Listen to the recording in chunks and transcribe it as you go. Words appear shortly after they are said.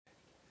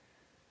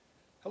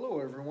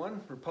Hello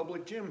everyone,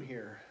 Republic Jim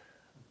here.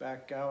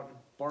 Back out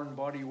at Barn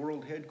Body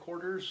World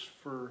headquarters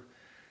for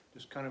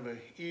just kind of a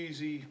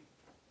easy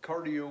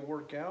cardio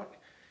workout.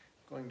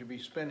 Going to be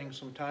spending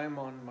some time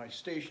on my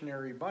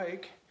stationary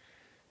bike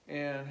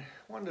and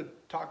wanted to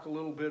talk a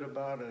little bit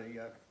about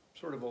a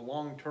sort of a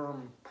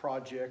long-term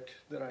project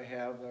that I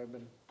have that I've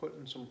been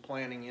putting some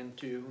planning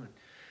into and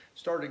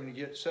starting to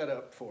get set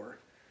up for.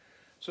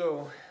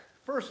 So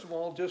first of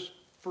all, just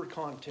for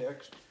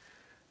context,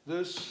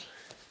 this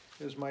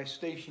is my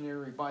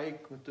stationary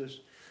bike with this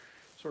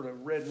sort of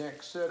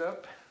redneck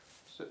setup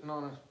sitting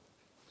on a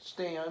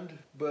stand.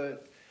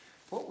 But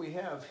what we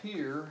have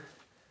here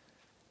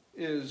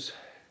is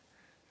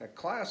a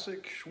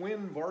classic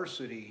Schwinn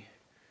Varsity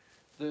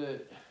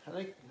that I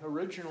think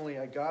originally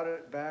I got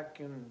it back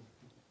in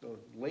the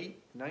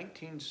late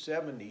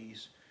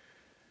 1970s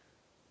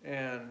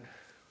and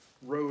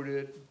rode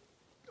it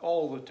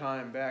all the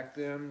time back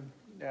then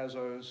as I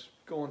was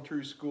going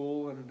through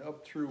school and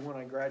up through when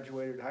I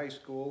graduated high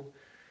school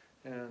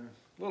and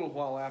a little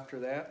while after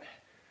that.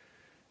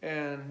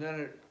 And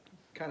then it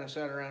kind of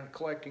sat around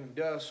collecting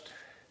dust.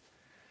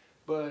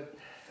 But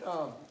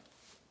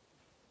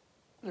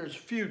there's a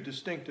few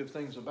distinctive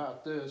things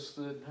about this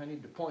that I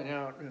need to point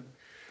out. And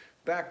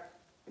back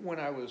when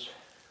I was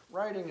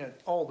riding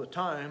it all the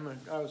time, and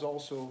I was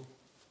also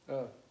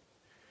a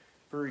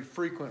very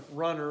frequent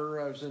runner.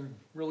 I was in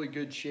really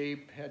good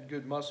shape, had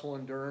good muscle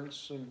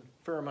endurance and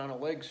a fair amount of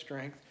leg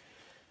strength.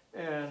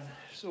 And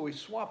so we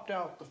swapped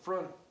out the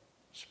front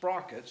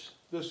sprockets.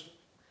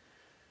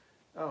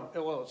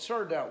 Well, it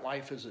started out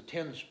life as a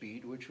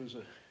 10-speed, which was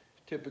a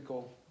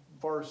typical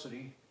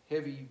varsity,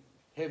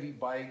 heavy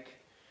bike.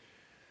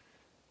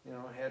 You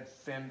know, had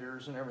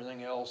fenders and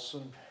everything else,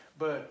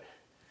 but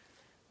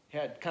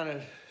had kind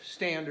of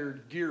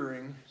standard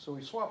gearing. So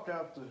we swapped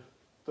out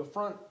the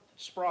front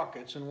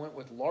sprockets and went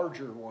with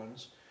larger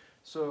ones.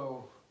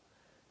 So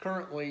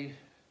currently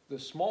the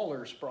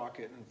smaller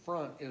sprocket in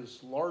front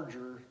is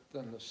larger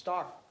than the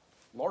stock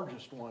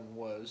largest one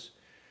was.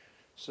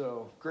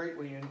 So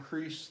greatly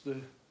increased the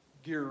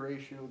gear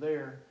ratio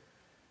there.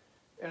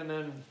 And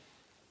then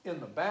in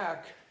the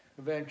back,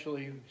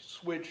 eventually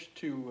switched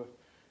to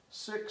a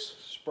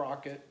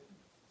 6-sprocket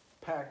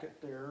packet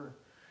there,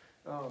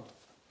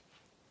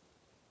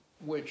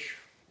 which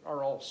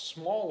are all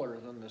smaller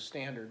than the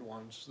standard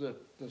ones.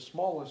 The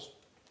smallest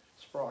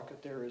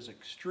sprocket there is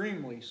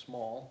extremely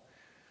small.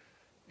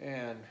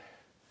 And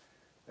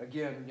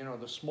again, you know,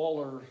 the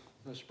smaller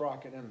the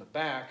sprocket in the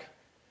back,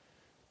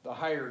 the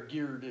higher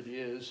geared it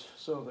is.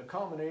 So the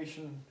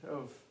combination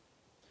of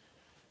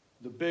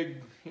the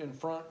big in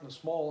front and the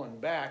small in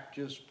back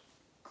just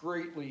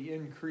greatly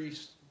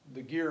increased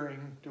the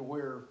gearing to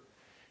where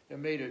it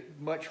made it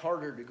much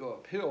harder to go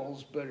up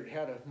hills, but it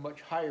had a much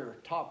higher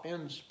top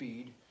end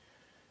speed.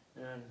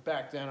 And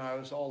back then I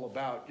was all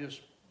about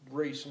just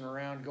racing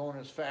around, going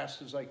as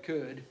fast as I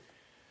could.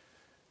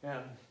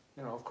 And,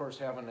 you know, of course,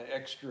 having the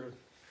extra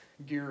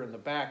gear in the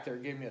back there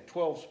gave me a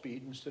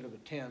 12-speed instead of a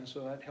 10,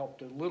 so that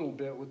helped a little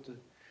bit with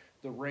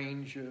the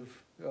range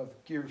of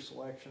gear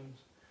selections.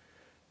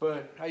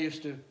 But I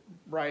used to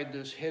ride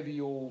this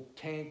heavy old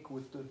tank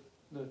with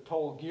the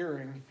tall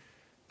gearing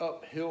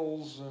up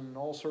hills and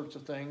all sorts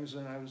of things,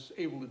 and I was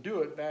able to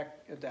do it back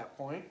at that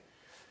point.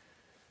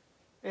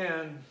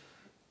 And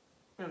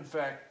in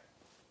fact,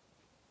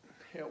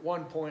 at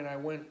one point I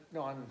went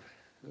on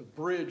the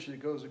bridge that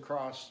goes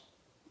across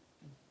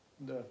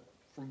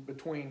from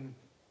between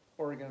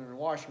Oregon and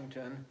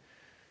Washington,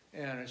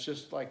 and it's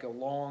just like a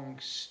long,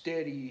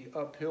 steady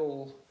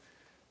uphill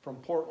from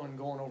Portland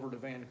going over to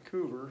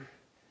Vancouver.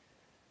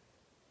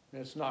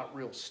 It's not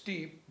real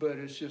steep, but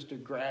it's just a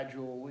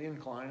gradual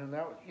incline, and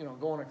that, you know,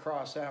 going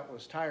across that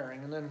was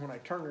tiring. And then when I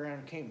turned around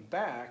and came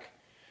back,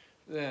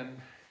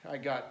 then I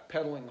got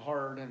pedaling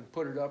hard and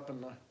put it up in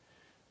the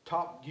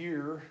top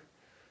gear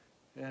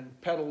and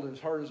pedaled as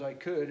hard as I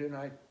could, and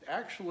I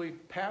actually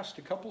passed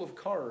a couple of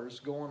cars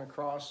going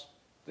across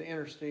the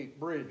interstate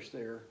bridge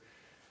there.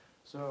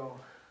 So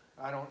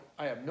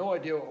I have no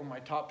idea what my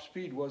top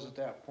speed was at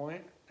that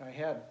point. I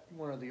had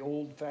one of the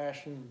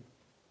old-fashioned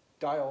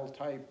dial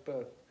type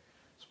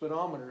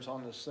speedometers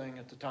on this thing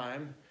at the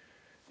time,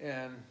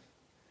 and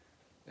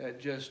it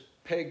just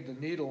pegged the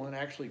needle and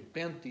actually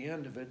bent the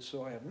end of it,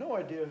 so I have no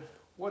idea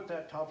what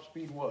that top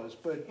speed was.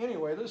 But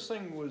anyway, this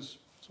thing was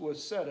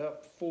set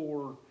up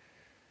for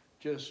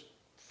just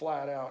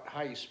flat out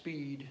high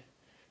speed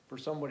for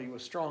somebody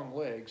with strong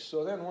legs.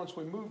 So then once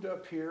we moved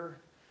up here,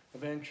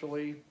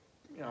 eventually,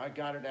 you know, I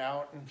got it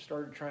out and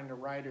started trying to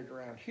ride it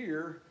around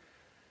here,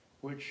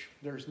 which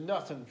there's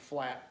nothing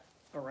flat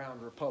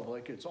around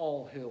Republic, it's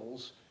all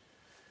hills.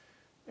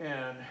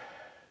 And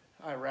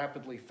I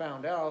rapidly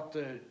found out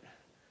that,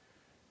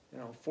 you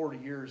know, 40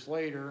 years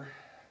later,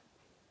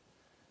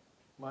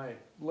 my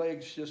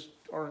legs just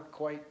aren't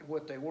quite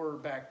what they were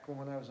back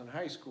when I was in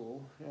high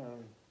school.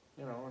 And,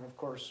 you know, and of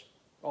course,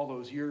 all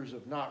those years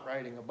of not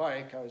riding a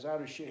bike, I was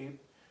out of shape.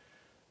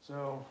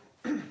 So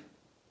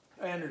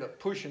I ended up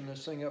pushing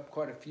this thing up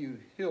quite a few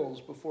hills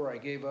before I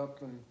gave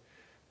up and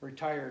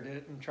retired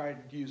it and tried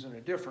using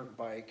a different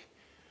bike.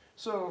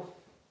 So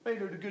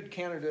made it a good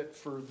candidate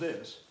for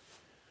this.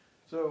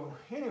 So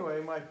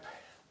anyway,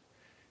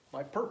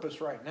 my purpose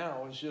right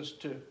now is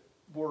just to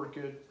work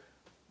at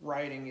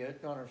riding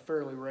it on a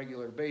fairly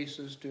regular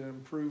basis to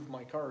improve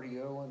my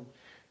cardio and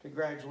to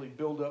gradually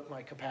build up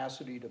my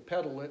capacity to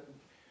pedal it,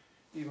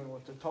 even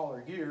with the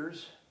taller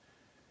gears.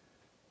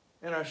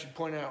 And I should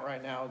point out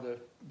right now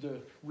the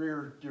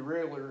rear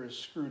derailleur is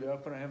screwed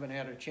up and I haven't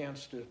had a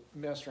chance to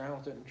mess around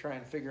with it and try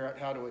and figure out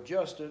how to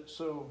adjust it,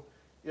 so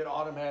it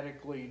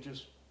automatically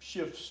just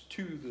shifts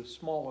to the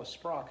smallest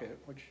sprocket,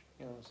 which,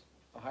 you know, is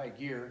a high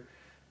gear.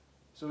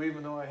 So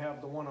even though I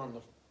have the one on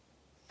the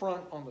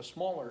front on the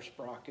smaller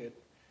sprocket,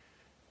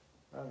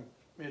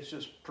 it's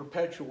just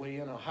perpetually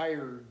in a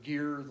higher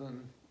gear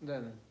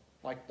than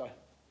like the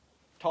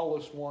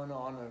tallest one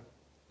on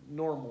a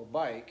normal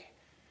bike,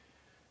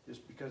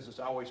 just because it's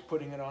always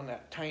putting it on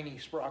that tiny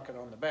sprocket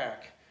on the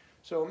back.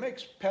 So it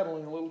makes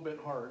pedaling a little bit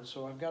hard,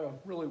 so I've got to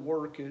really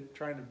work at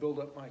trying to build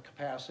up my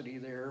capacity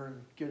there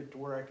and get it to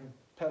where I can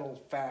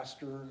pedal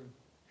faster and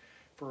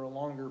for a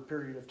longer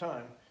period of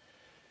time.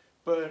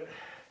 But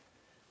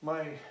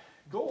my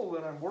goal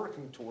that I'm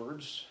working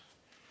towards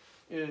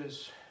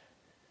is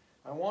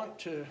I want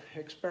to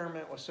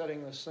experiment with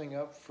setting this thing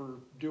up for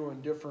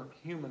doing different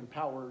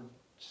human-powered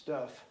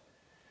stuff.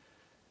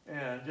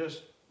 And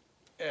just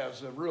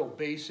as a real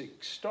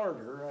basic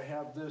starter, I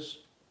have this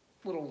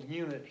little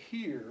unit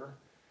here,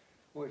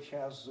 which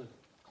has the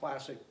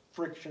classic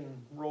friction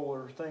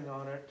roller thing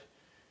on it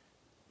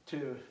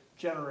to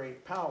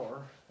generate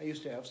power. I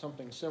used to have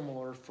something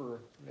similar for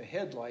the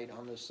headlight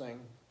on this thing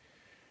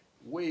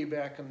way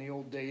back in the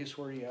old days,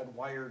 where you had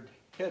wired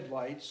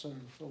headlights and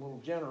a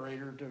little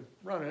generator to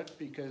run it,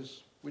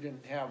 because we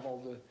didn't have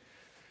all the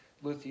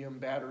lithium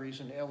batteries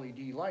and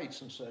LED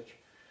lights and such.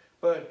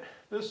 But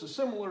this is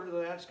similar to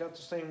that. It's got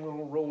the same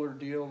little roller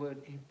deal that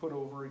you put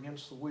over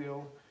against the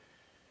wheel.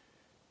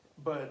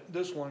 But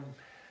this one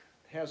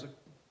has a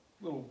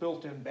little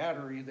built-in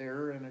battery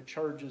there, and it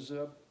charges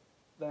up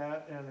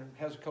that, and it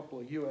has a couple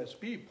of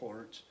USB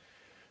ports.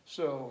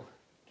 So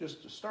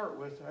just to start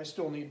with, I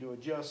still need to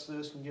adjust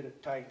this and get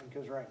it tightened,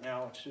 because right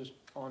now it's just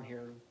on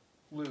here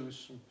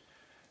loose and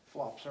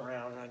flops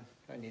around.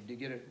 I need to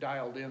get it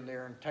dialed in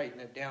there and tighten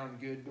it down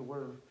good to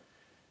where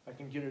I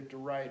can get it to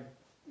ride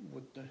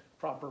with the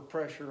proper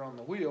pressure on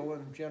the wheel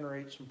and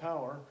generate some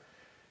power.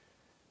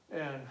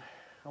 And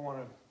I want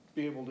to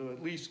be able to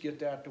at least get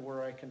that to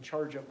where I can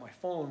charge up my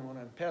phone when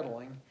I'm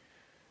pedaling.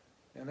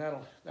 And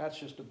that's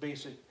just a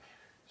basic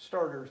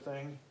starter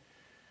thing.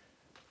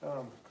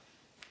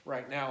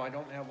 Right now I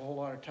don't have a whole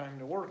lot of time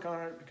to work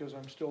on it because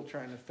I'm still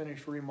trying to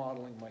finish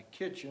remodeling my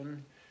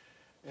kitchen,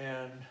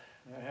 and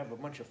I have a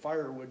bunch of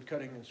firewood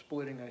cutting and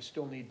splitting I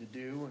still need to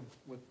do, and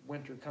with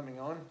winter coming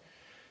on.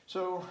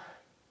 So,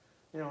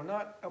 you know,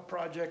 not a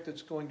project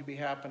that's going to be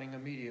happening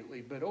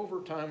immediately, but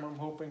over time I'm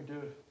hoping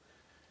to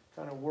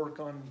kind of work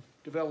on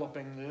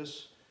developing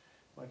this.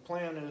 My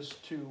plan is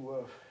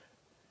to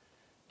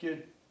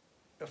get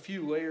a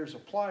few layers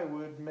of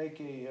plywood,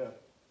 make a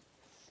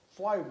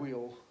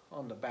flywheel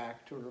on the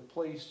back to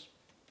replace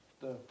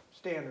the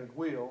standard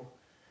wheel.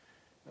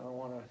 I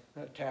want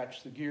to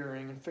attach the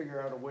gearing and figure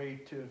out a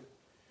way to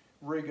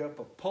rig up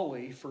a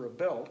pulley for a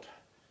belt,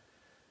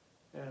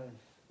 and,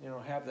 you know,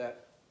 have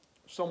that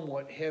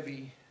somewhat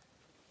heavy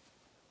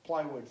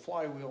plywood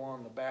flywheel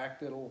on the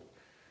back that'll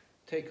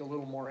take a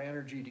little more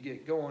energy to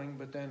get going,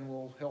 but then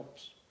will help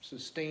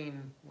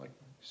sustain like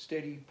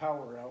steady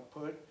power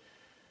output.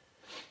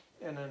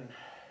 And then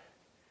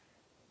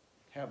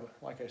have it,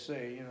 like I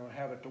say, you know,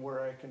 have it to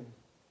where I can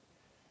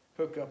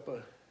hook up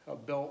a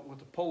belt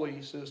with a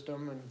pulley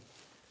system,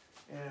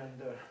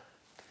 and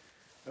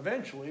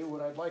eventually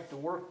what I'd like to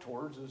work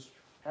towards is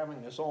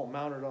having this all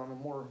mounted on a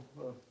more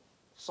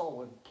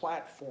solid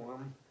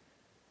platform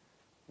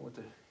with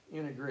the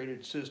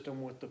integrated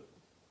system with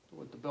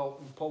the belt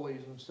and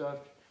pulleys and stuff,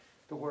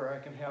 to where I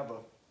can have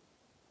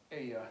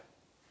a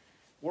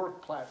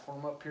work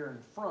platform up here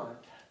in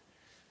front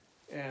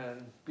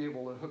and be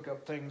able to hook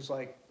up things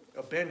like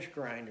a bench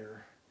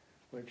grinder,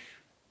 which,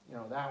 you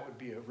know, that would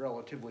be a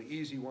relatively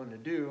easy one to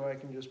do. I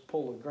can just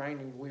pull a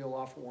grinding wheel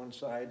off of one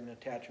side and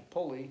attach a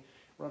pulley,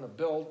 run a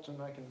belt,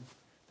 and I can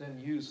then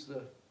use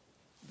the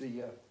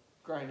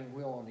grinding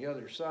wheel on the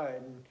other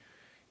side and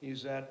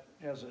use that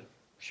as a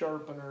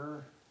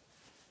sharpener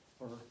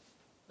or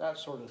that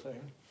sort of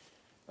thing.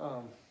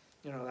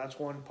 You know, that's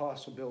one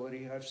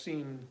possibility. I've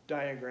seen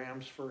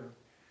diagrams for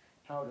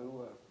how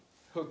to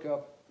hook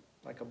up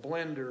like a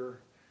blender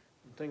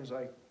and things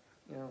like,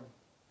 you know,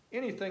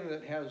 anything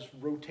that has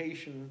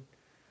rotation.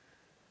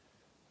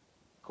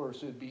 Of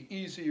course, it'd be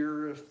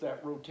easier if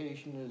that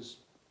rotation is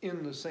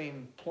in the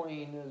same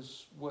plane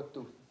as what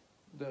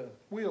the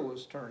wheel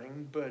is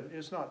turning, but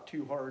it's not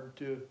too hard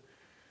to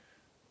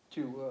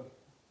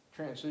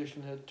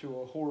transition it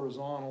to a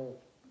horizontal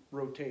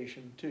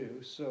rotation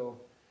too. So,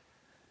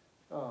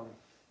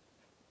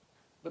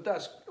 but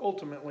that's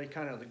ultimately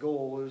kind of the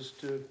goal, is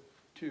to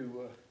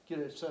get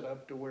it set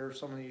up to where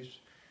some of these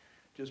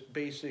just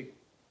basic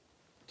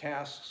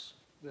tasks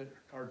that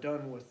are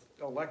done with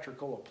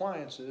electrical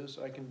appliances,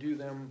 I can do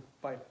them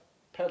by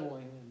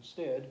pedaling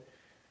instead.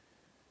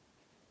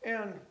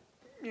 And,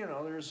 you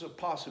know, there's a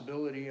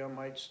possibility I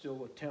might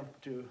still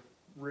attempt to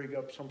rig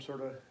up some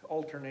sort of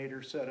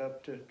alternator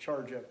setup to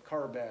charge up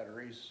car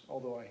batteries,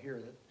 although I hear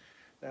that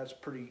that's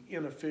pretty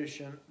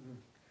inefficient and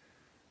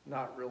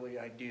not really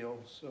ideal.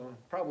 So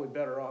probably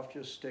better off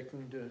just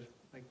sticking to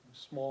like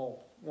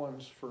small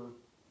ones for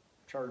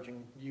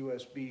charging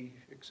USB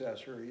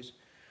accessories.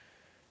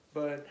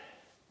 But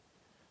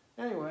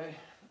anyway,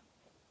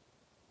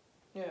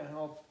 yeah,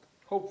 I'll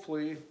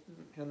hopefully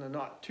in the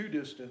not too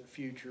distant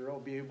future, I'll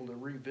be able to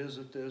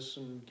revisit this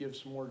and give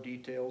some more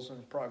details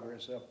and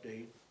progress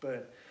update.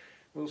 But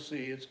we'll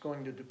see. It's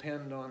going to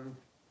depend on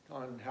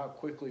how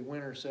quickly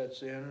winter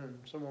sets in and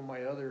some of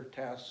my other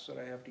tasks that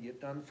I have to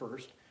get done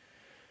first.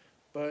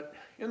 But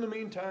in the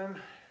meantime,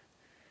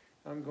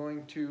 I'm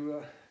going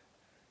to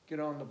get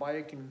on the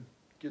bike and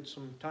get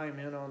some time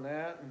in on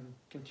that and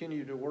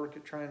continue to work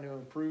at trying to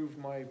improve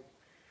my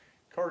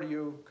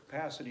cardio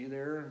capacity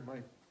there and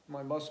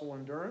my muscle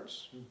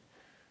endurance,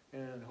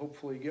 and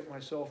hopefully get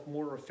myself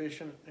more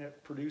efficient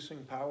at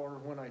producing power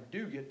when I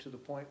do get to the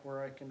point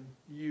where I can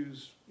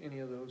use any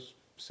of those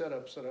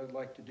setups that I'd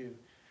like to do.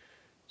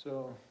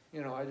 So,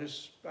 you know,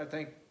 I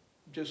think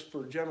just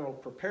for general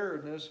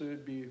preparedness, it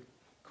would be a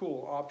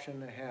cool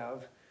option to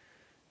have,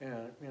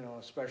 and, you know,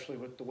 especially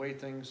with the way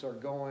things are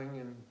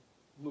going and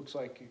looks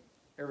like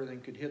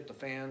everything could hit the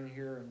fan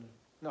here in the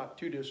not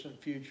too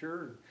distant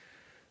future.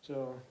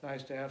 So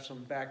nice to have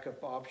some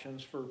backup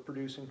options for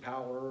producing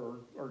power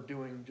or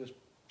doing just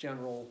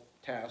general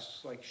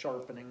tasks like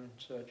sharpening and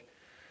such.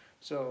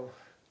 So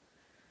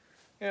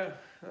yeah,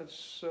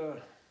 that's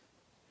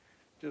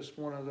just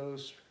one of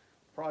those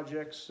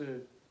projects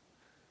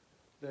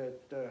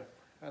that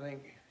I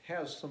think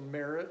has some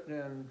merit,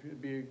 and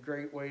it'd be a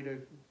great way to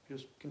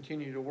just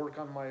continue to work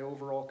on my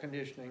overall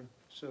conditioning.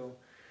 So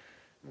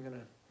I'm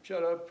gonna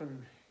shut up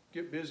and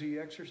get busy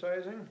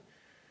exercising.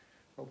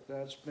 Hope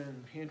that's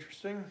been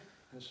interesting.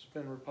 This has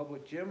been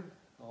Republic Jim.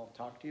 I'll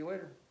talk to you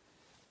later.